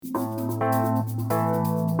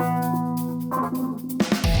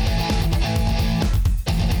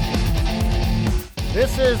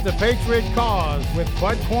This is the Patriot Cause with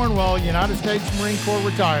Bud Cornwell, United States Marine Corps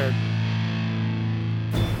retired.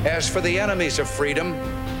 As for the enemies of freedom,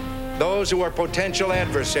 those who are potential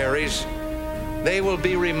adversaries, they will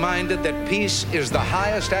be reminded that peace is the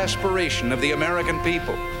highest aspiration of the American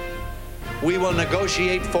people. We will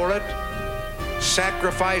negotiate for it,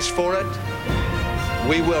 sacrifice for it.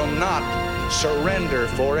 We will not surrender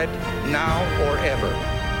for it now or ever.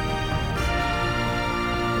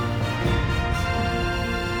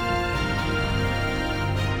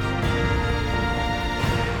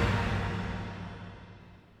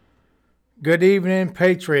 Good evening,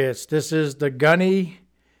 Patriots. This is the Gunny,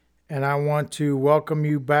 and I want to welcome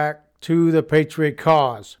you back to the Patriot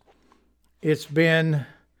Cause. It's been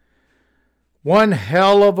one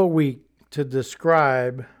hell of a week to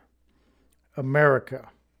describe America.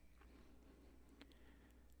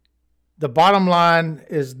 The bottom line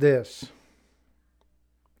is this: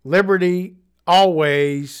 liberty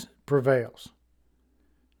always prevails.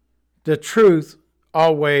 The truth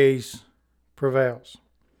always prevails.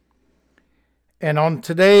 And on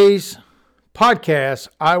today's podcast,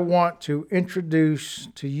 I want to introduce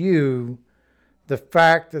to you the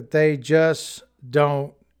fact that they just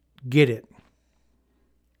don't get it.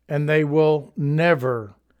 And they will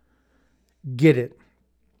never get it.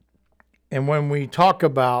 And when we talk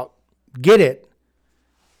about get it,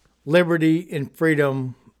 liberty and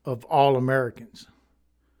freedom of all Americans,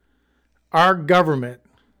 our government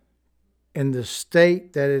in the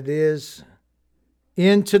state that it is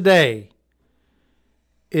in today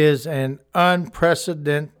is an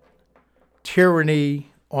unprecedented tyranny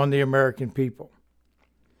on the American people.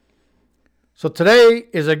 So today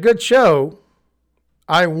is a good show.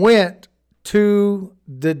 I went to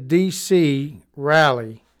the D.C.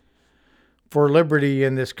 rally for liberty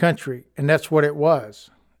in this country, and that's what it was.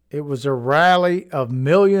 It was a rally of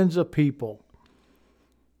millions of people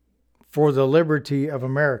for the liberty of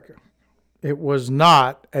America. It was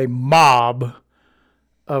not a mob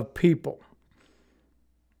of people.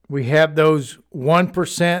 We have those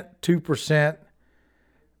 1%, 2%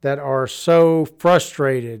 that are so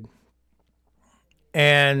frustrated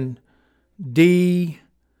and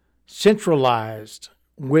decentralized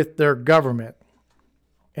with their government,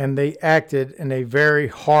 and they acted in a very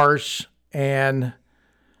harsh and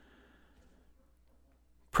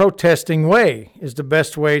protesting way is the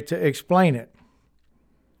best way to explain it.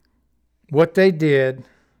 What they did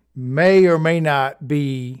may or may not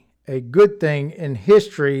be a good thing in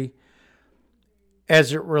history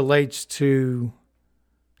as it relates to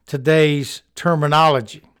today's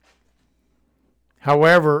terminology.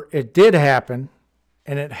 However, it did happen,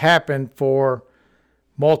 and it happened for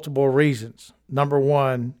multiple reasons. Number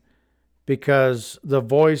one, because the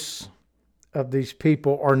voice of these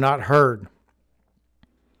people are not heard.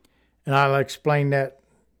 And I'll explain that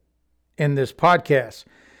in this podcast.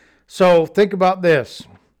 So think about this.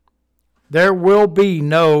 There will be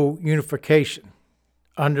no unification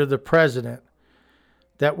under the president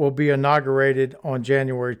that will be inaugurated on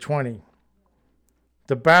January 20.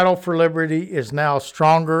 The battle for liberty is now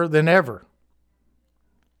stronger than ever.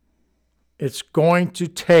 It's going to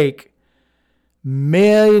take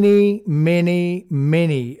many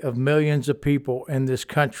of millions of people in this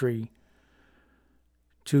country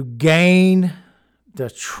to gain the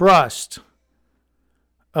trust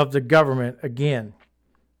of the government again.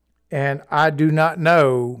 And I do not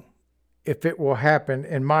know if it will happen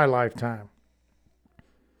in my lifetime.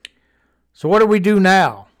 So what do we do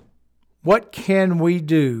now? What can we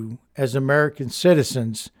do as American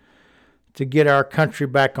citizens to get our country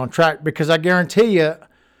back on track? Because I guarantee you,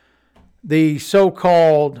 the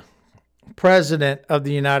so-called president of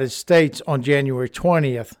the United States on January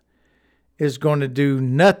 20th is going to do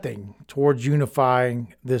nothing towards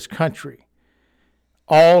unifying this country.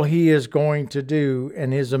 All he is going to do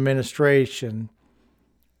in his administration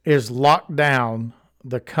is lock down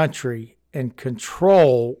the country and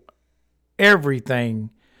control everything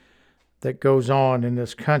that goes on in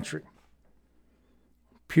this country.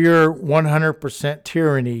 Pure 100%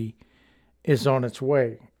 tyranny is on its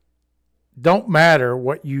way. Don't matter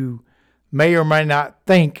what you may or may not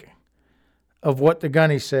think of what the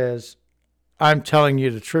Gunny says, I'm telling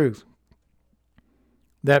you the truth.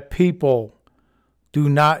 That people do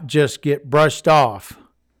not just get brushed off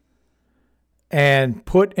and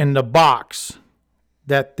put in the box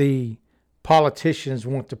that the politicians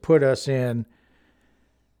want to put us in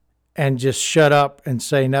and just shut up and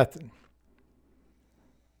say nothing.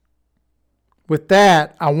 With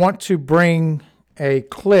that, I want to bring a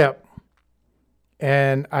clip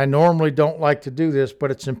and I normally don't like to do this,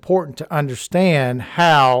 but it's important to understand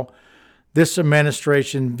how this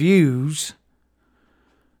administration views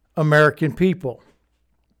American people.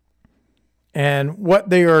 And what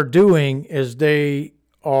they are doing is they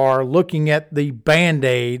are looking at the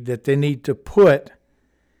Band-Aid that they need to put,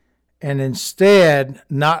 and instead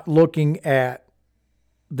not looking at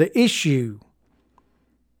the issue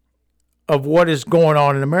of what is going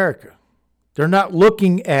on in America. They're not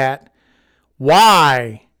looking at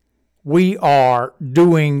why we are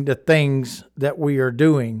doing the things that we are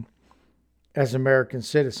doing as American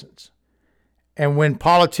citizens. And when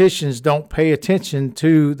politicians don't pay attention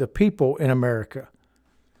to the people in America,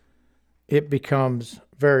 it becomes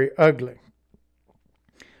very ugly.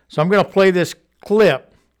 So I'm going to play this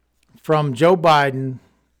clip from Joe Biden.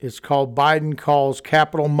 It's called Biden Calls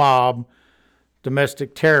Capitol Mob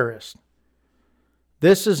Domestic Terrorist.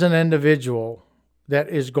 This is an individual that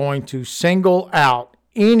is going to single out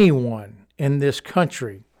anyone in this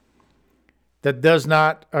country that does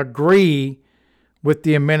not agree with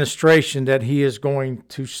the administration that he is going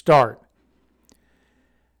to start.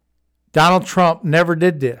 Donald Trump never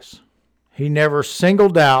did this. He never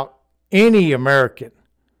singled out any American,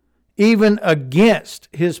 even against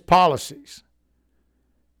his policies,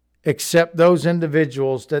 except those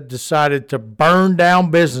individuals that decided to burn down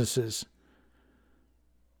businesses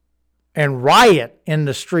and riot in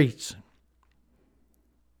the streets.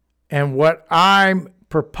 And what I'm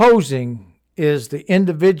proposing is the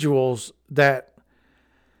individuals that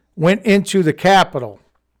went into the Capitol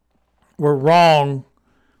were wrong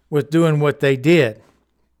with doing what they did,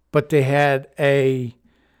 but they had a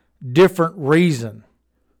different reason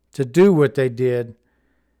to do what they did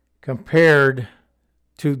compared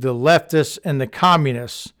to the leftists and the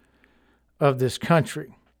communists of this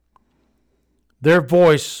country. Their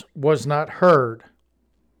voice was not heard.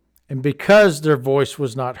 And because their voice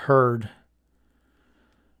was not heard,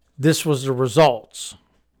 this was the results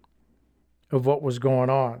of what was going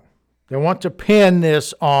on. They want to pin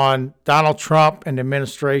this on Donald Trump and the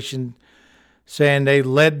administration, saying they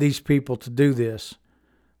led these people to do this.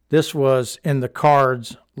 This was in the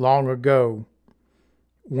cards long ago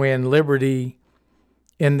when liberty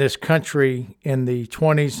in this country in the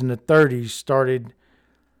 20s and the 30s started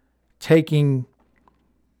taking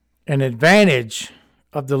an advantage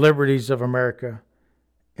of the liberties of America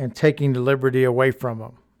and taking the liberty away from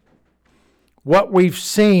them. What we've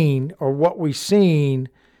seen, or what we've seen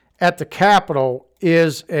at the Capitol,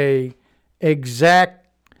 is a exact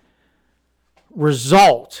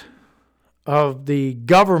result of the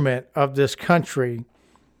government of this country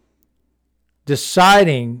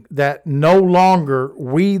deciding that no longer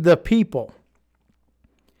we the people,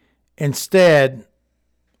 instead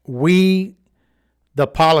we the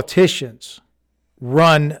politicians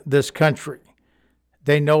run this country.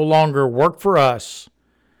 They no longer work for us.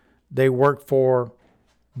 They work for,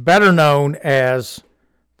 better known as,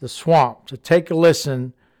 the swamp. So take a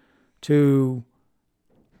listen to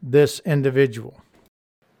this individual.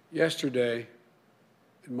 Yesterday,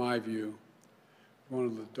 in my view, one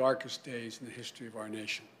of the darkest days in the history of our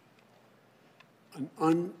nation. An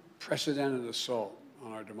unprecedented assault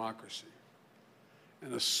on our democracy.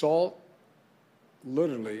 An assault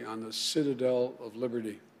literally on the citadel of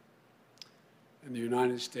liberty in the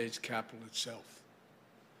United States Capitol itself.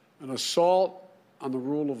 An assault on the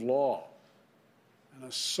rule of law. An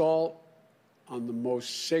assault on the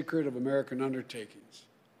most sacred of American undertakings,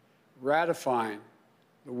 ratifying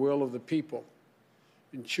the will of the people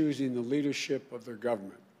in choosing the leadership of their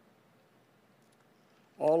government.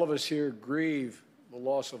 All of us here grieve the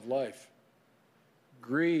loss of life,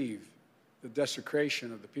 grieve the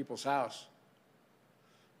desecration of the people's house.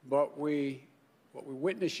 But what we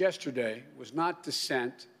witnessed yesterday was not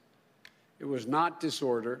dissent, it was not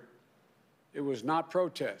disorder, it was not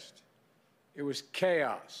protest, it was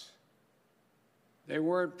chaos. They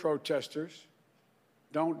weren't protesters.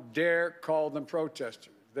 Don't dare call them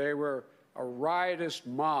protesters. They were a riotous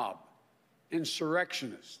mob,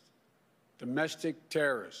 insurrectionists, domestic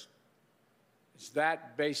terrorists. It's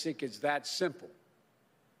that basic, it's that simple.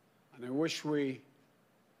 And I wish we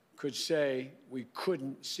could say we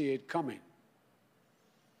couldn't see it coming.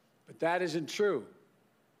 But that isn't true.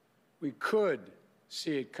 We could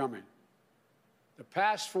see it coming. The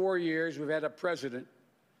past 4 years, we've had a president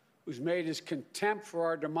who's made his contempt for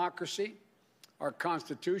our democracy, our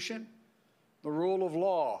Constitution, the rule of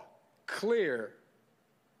law clear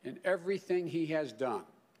in everything he has done.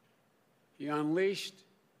 He unleashed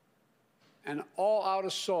an all-out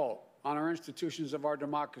assault on our institutions of our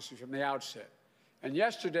democracy from the outset. And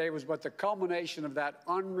yesterday was but the culmination of that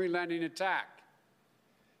unrelenting attack.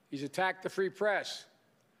 He's attacked the free press,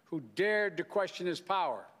 who dared to question his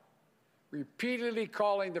power, repeatedly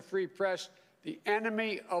calling the free press the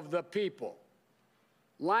enemy of the people.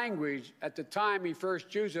 Language at the time he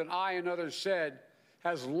first used it, I and others said,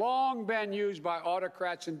 has long been used by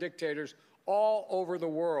autocrats and dictators all over the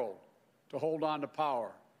world to hold on to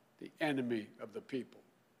power, the enemy of the people.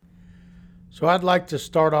 So I'd like to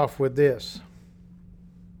start off with this.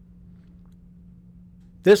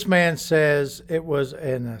 This man says it was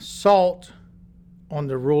an assault on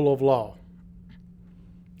the rule of law.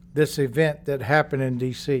 This event that happened in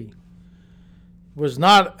D.C. was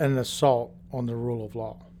not an assault on the rule of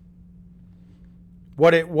law.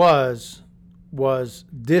 What it was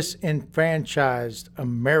disenfranchised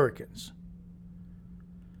Americans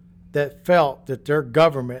that felt that their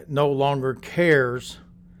government no longer cares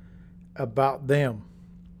about them,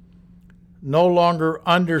 no longer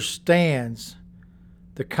understands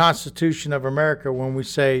the Constitution of America when we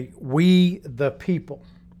say, we the people.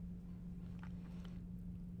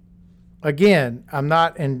 Again, I'm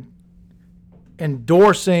not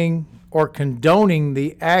endorsing or condoning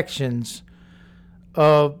the actions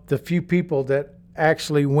of the few people that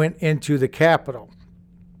actually went into the Capitol.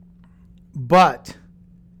 But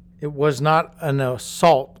it was not an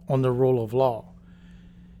assault on the rule of law.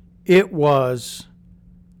 It was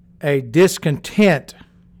a discontent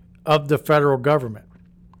of the federal government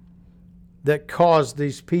that caused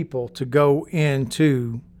these people to go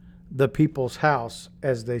into the people's house,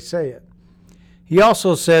 as they say it. He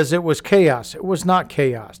also says it was chaos. It was not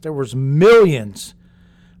chaos. There was millions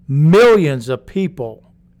of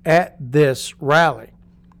people at this rally.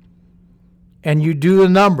 And you do the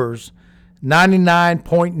numbers,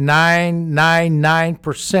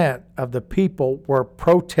 99.999% of the people were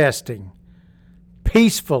protesting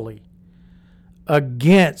peacefully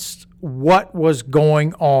against what was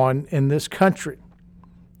going on in this country.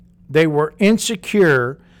 They were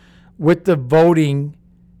insecure with the voting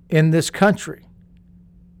in this country.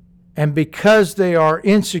 And because they are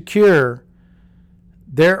insecure,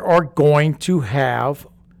 they are going to have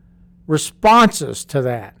responses to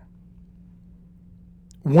that.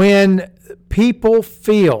 When people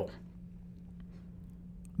feel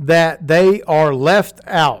that they are left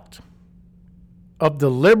out of the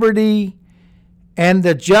liberty and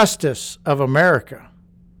the justice of America,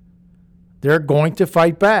 they're going to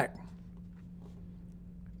fight back.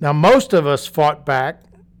 Now, most of us fought back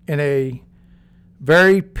in a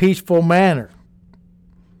very peaceful manner.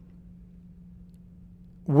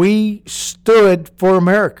 We stood for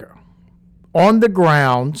America on the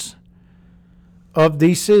grounds of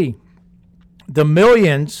D.C. The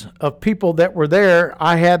millions of people that were there,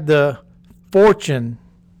 I had the fortune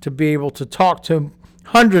to be able to talk to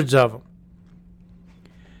hundreds of them.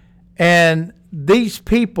 And these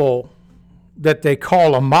people that they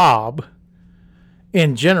call a mob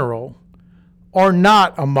in general are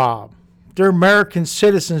not a mob. They're American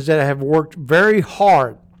citizens that have worked very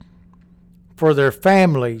hard for their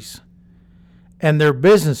families and their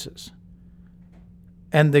businesses.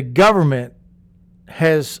 And the government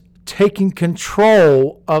has taken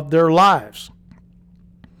control of their lives.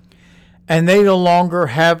 And they no longer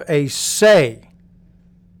have a say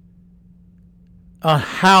on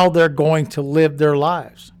how they're going to live their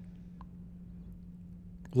lives.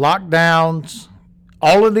 Lockdowns,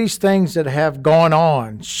 all of these things that have gone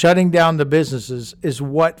on, shutting down the businesses, is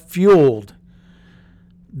what fueled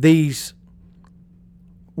these,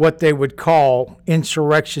 what they would call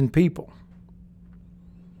insurrection people.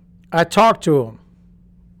 I talked to them.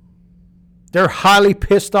 They're highly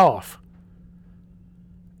pissed off.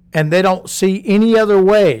 And they don't see any other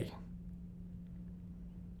way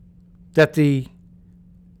that the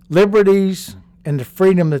liberties and the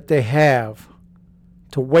freedom that they have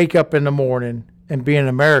to wake up in the morning and be an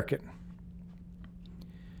American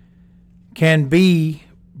can be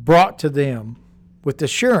brought to them with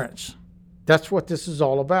assurance. That's what this is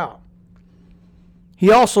all about.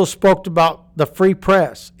 He also spoke about the free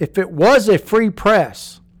press. If it was a free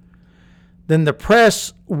press, then the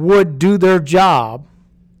press would do their job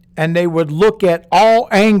and they would look at all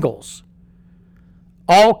angles,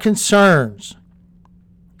 all concerns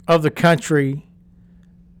of the country,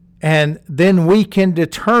 and then we can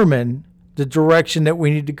determine the direction that we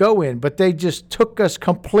need to go in. But they just took us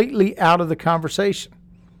completely out of the conversation.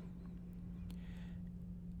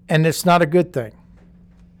 And it's not a good thing.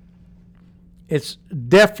 It's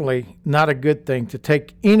definitely not a good thing to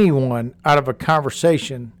take anyone out of a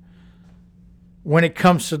conversation when it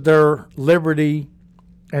comes to their liberty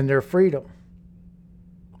and their freedom.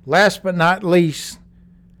 Last but not least,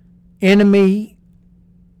 enemy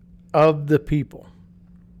of the people.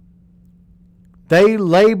 They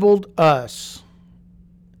labeled us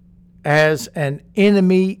as an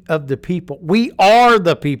enemy of the people. We are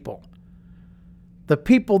the people. The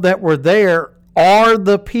people that were there are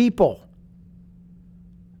the people.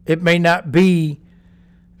 It may not be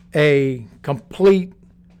a complete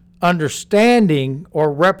understanding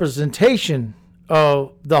or representation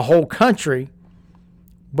of the whole country,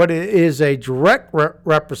 but it is a direct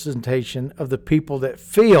representation of the people that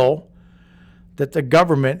feel that the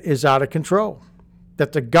government is out of control,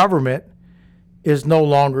 that the government is no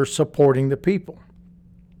longer supporting the people.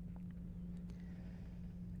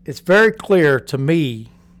 It's very clear to me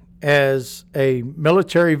as a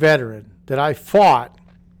military veteran that I fought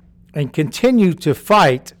and continue to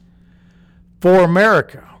fight for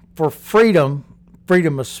America, for freedom,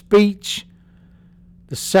 freedom of speech,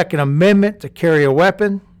 the Second Amendment to carry a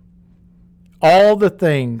weapon, all the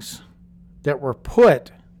things that were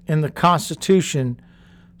put in the Constitution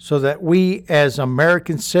so that we as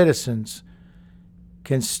American citizens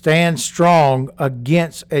can stand strong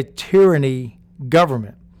against a tyranny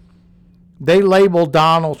government. They label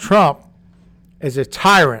Donald Trump as a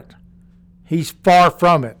tyrant. He's far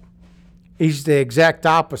from it. He's the exact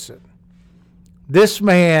opposite. This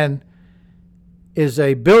man is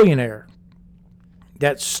a billionaire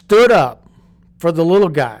that stood up for the little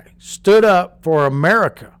guy, stood up for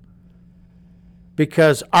America,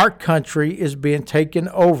 because our country is being taken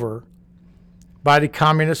over by the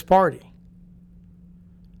Communist Party,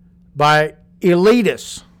 by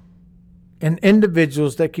elitists and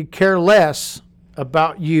individuals that could care less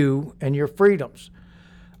about you and your freedoms.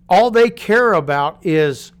 All they care about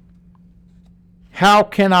is, how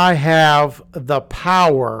can I have the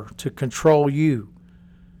power to control you?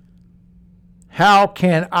 How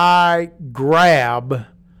can I grab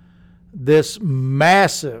this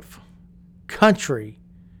massive country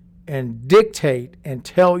and dictate and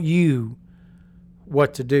tell you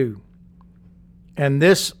what to do? And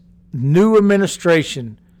this new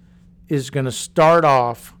administration is going to start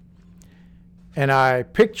off, and I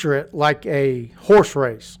picture it like a horse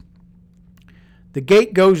race. The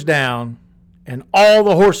gate goes down, and all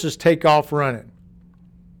the horses take off running.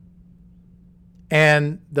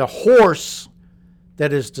 And the horse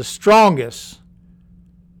that is the strongest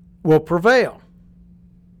will prevail.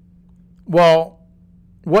 Well,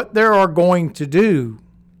 what they are going to do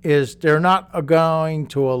is they're not going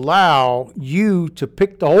to allow you to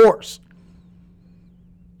pick the horse.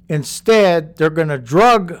 Instead, they're going to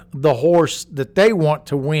drug the horse that they want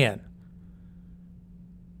to win.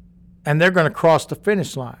 And they're going to cross the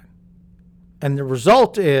finish line. And the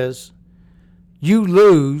result is you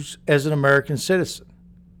lose as an American citizen.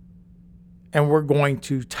 And we're going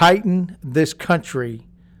to tighten this country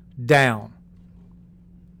down.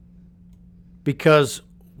 Because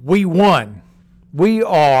we won. We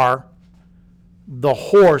are the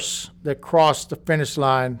horse that crossed the finish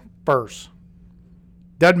line first.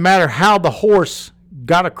 Doesn't matter how the horse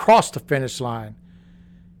got across the finish line.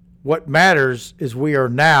 What matters is we are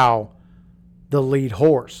now the lead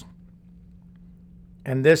horse.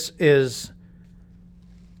 And this is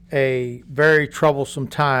a very troublesome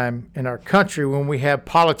time in our country when we have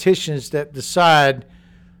politicians that decide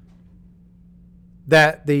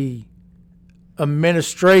that the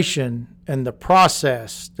administration and the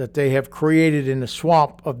process that they have created in the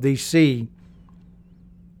swamp of D.C.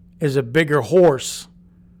 is a bigger horse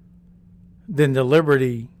than the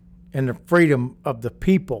liberty and the freedom of the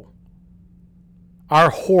people. Our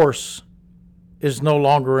horse is no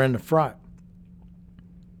longer in the front.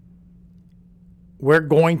 We're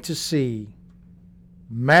going to see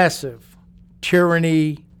massive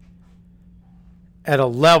tyranny at a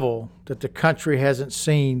level that the country hasn't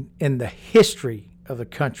seen in the history of the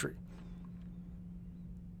country.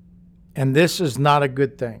 And this is not a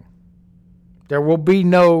good thing. There will be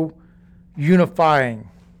no unifying.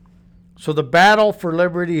 So the battle for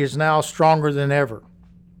liberty is now stronger than ever.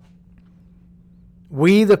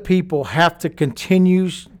 We, the people, have to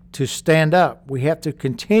continue to stand up. We have to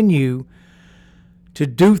continue to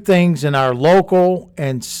do things in our local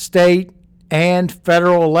and state and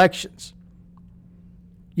federal elections.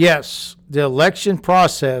 Yes, the election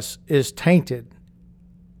process is tainted,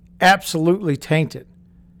 absolutely tainted.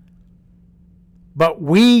 But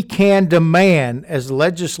we can demand, as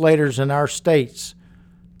legislators in our states,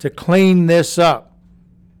 to clean this up,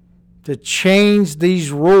 to change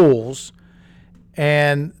these rules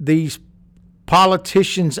and these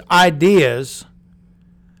politicians' ideas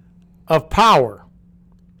of power.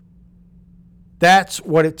 That's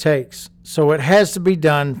what it takes. So it has to be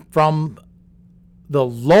done from the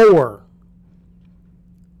lower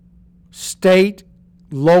state,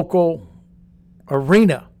 local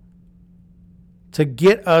arena to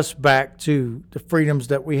get us back to the freedoms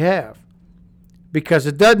that we have. Because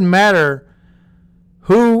it doesn't matter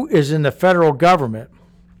who is in the federal government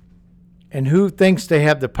and who thinks they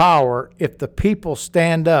have the power. If the people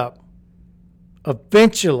stand up,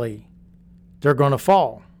 eventually they're going to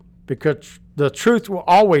fall, because the truth will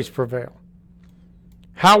always prevail.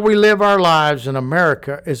 How we live our lives in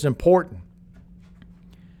America is important.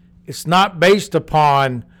 It's not based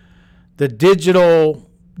upon the digital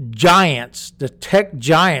giants, the tech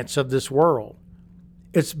giants of this world.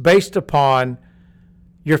 It's based upon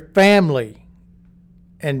your family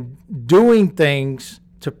and doing things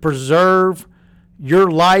to preserve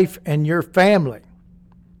your life and your family.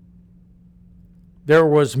 There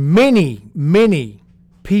was many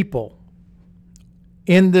people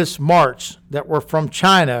in this march that were from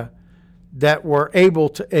China that were able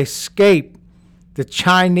to escape the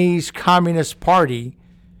Chinese Communist Party,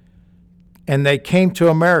 and they came to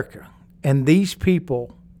America. And these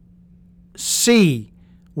people see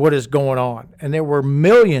what is going on. And there were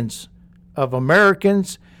millions of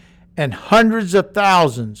Americans and hundreds of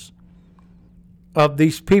thousands of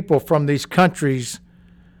these people from these countries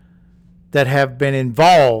that have been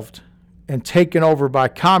involved and taken over by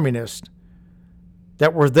communists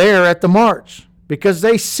that were there at the march, because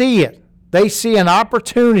they see it. They see an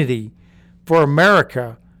opportunity for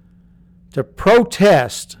America to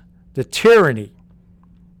protest the tyranny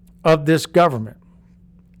of this government.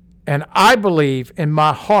 And I believe in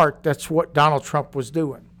my heart that's what Donald Trump was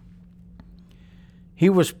doing. He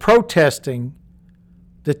was protesting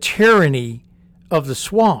the tyranny of the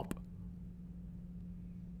swamp.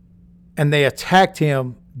 And they attacked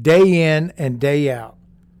him day in and day out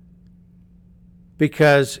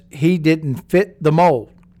because he didn't fit the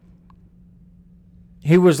mold.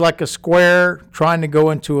 He was like a square trying to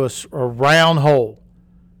go into a round hole.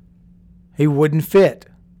 He wouldn't fit.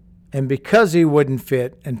 And because he wouldn't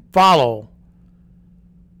fit and follow,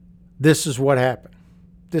 this is what happened.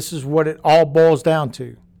 This is what it all boils down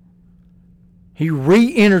to. He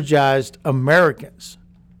re-energized Americans.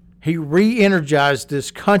 He re-energized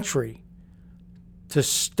this country to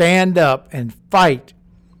stand up and fight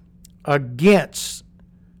against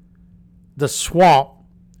the swamp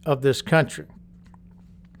of this country.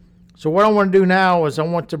 So what I want to do now is I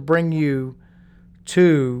want to bring you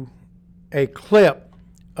to a clip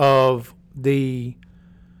of the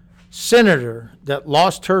senator that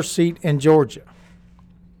lost her seat in Georgia.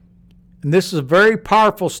 And this is a very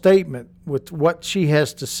powerful statement with what she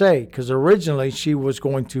has to say, because originally she was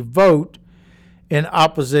going to vote in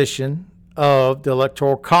opposition of the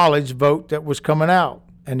Electoral College vote that was coming out.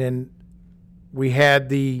 And then we had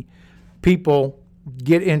the people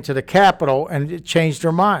get into the Capitol and it changed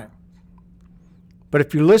her mind. But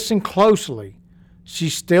if you listen closely, she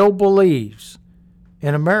still believes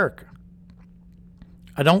in America.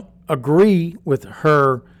 I don't agree with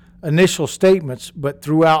her initial statements, but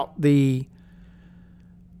throughout the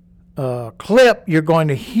clip, you're going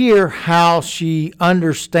to hear how she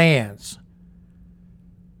understands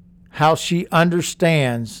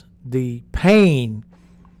the pain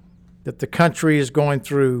that the country is going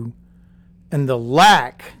through and the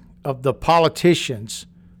lack of the politicians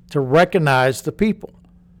to recognize the people.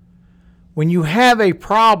 When you have a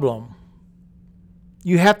problem,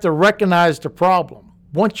 you have to recognize the problem.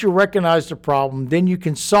 Once you recognize the problem, then you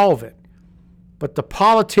can solve it. But the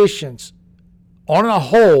politicians, on a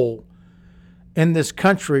whole, in this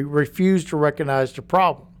country refuse to recognize the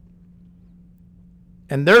problem.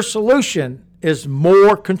 And their solution is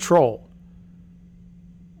more control.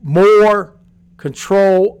 More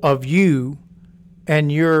control of you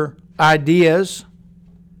and your ideas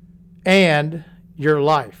and your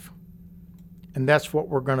life. And that's what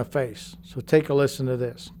we're going to face. So take a listen to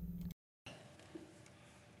this.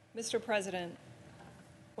 Mr. President,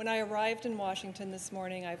 when I arrived in Washington this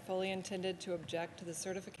morning, I fully intended to object to the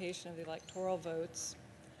certification of the electoral votes.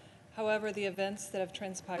 However, the events that have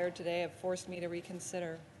transpired today have forced me to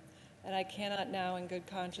reconsider, and I cannot now in good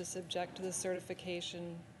conscience object to the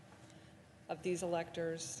certification of these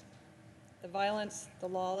electors. The violence, the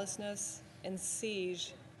lawlessness, and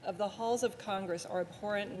siege of the halls of Congress are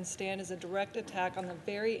abhorrent and stand as a direct attack on the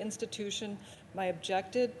very institution my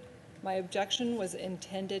objection was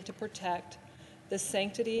intended to protect, the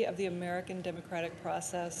sanctity of the American democratic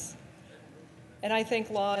process. And I thank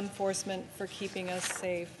law enforcement for keeping us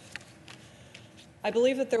safe. I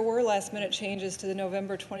believe that there were last-minute changes to the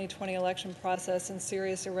November 2020 election process and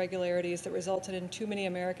serious irregularities that resulted in too many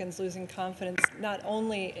Americans losing confidence not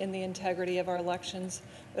only in the integrity of our elections,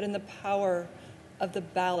 but in the power of the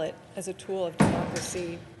ballot as a tool of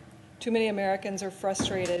democracy. Too many Americans are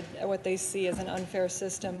frustrated at what they see as an unfair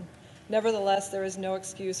system. Nevertheless, there is no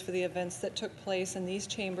excuse for the events that took place in these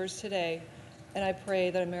chambers today, and I pray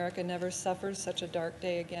that America never suffers such a dark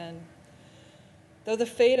day again. Though the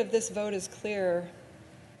fate of this vote is clear,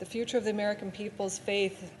 the future of the American people's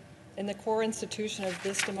faith in the core institution of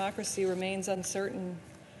this democracy remains uncertain.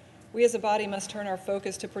 We as a body must turn our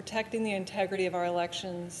focus to protecting the integrity of our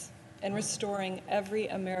elections and restoring every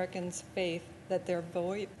American's faith that their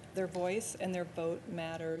voice and their vote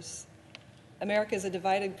matters. America is a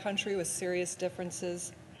divided country with serious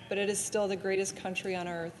differences, but it is still the greatest country on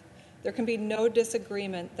earth. There can be no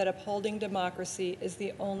disagreement that upholding democracy is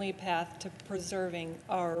the only path to preserving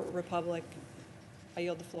our republic. I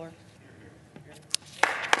yield the floor.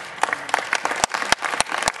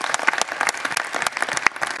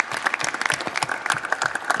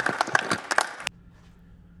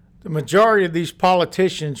 The majority of these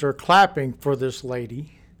politicians are clapping for this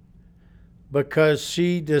lady because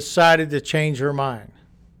she decided to change her mind.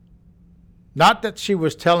 Not that she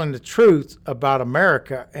was telling the truth about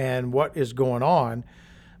America and what is going on,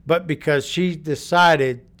 but because she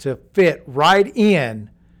decided to fit right in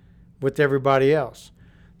with everybody else.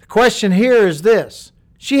 The question here is this: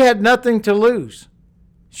 she had nothing to lose.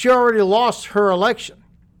 She already lost her election.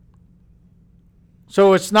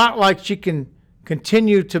 So it's not like she can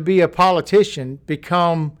continue to be a politician,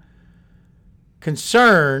 become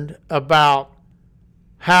concerned about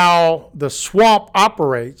how the swamp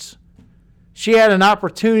operates. She had an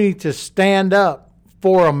opportunity to stand up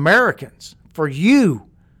for Americans, for you,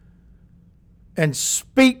 and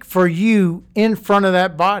speak for you in front of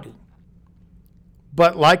that body.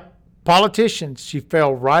 But like politicians, she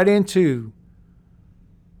fell right into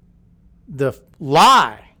the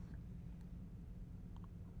lie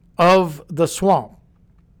of the swamp.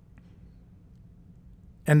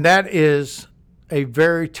 And that is a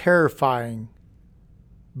very terrifying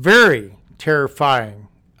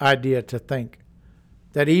idea to think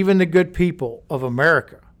that even the good people of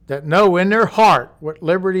America that know in their heart what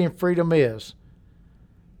liberty and freedom is,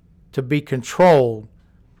 to be controlled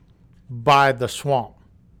by the swamp.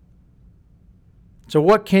 So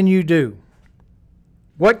what can you do?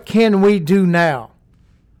 What can we do now?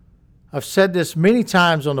 I've said this many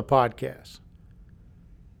times on the podcast.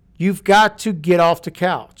 You've got to get off the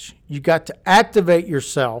couch. You've got to activate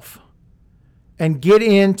yourself and get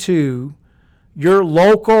into your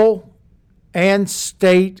local and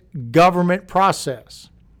state government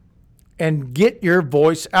process and get your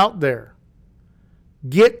voice out there.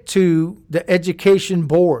 Get to the education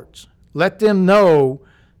boards. Let them know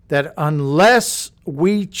that unless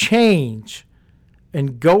we change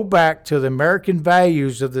and go back to the American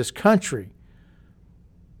values of this country,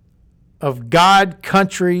 of God,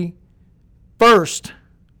 country first,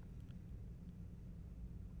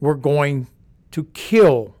 we're going to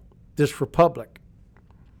kill this republic.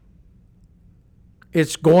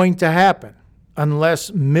 It's going to happen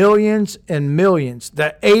unless millions and millions,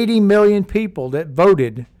 the 80 million people that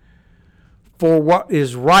voted for what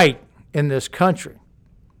is right in this country,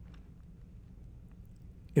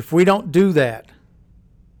 if we don't do that,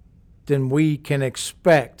 then we can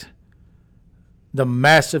expect the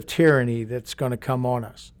massive tyranny that's going to come on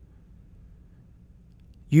us.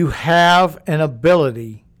 You have an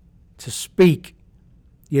ability to speak.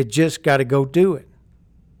 You just got to go do it.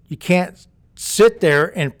 You can't sit there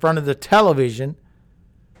in front of the television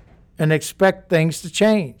and expect things to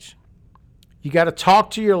change. You got to talk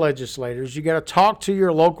to your legislators. You got to talk to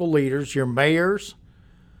your local leaders, your mayors,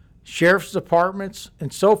 sheriff's departments,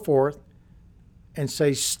 and so forth, and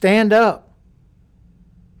say, stand up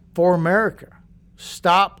for America.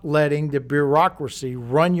 Stop letting the bureaucracy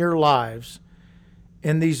run your lives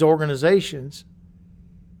in these organizations,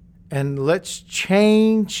 and let's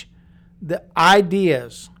change the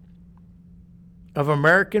ideas of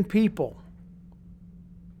American people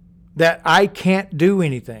that I can't do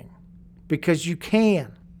anything, because you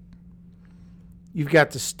can. You've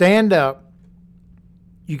got to stand up,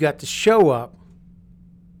 you got to show up,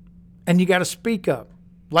 and you got to speak up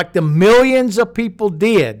like the millions of people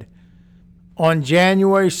did on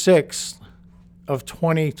January 6th of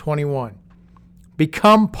 2021.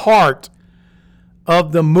 Become part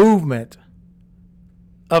of the movement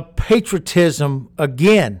of patriotism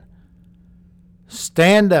again.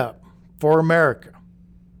 Stand up for America.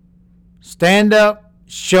 Stand up,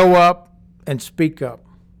 show up, and speak up.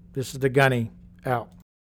 This is the Gunny out.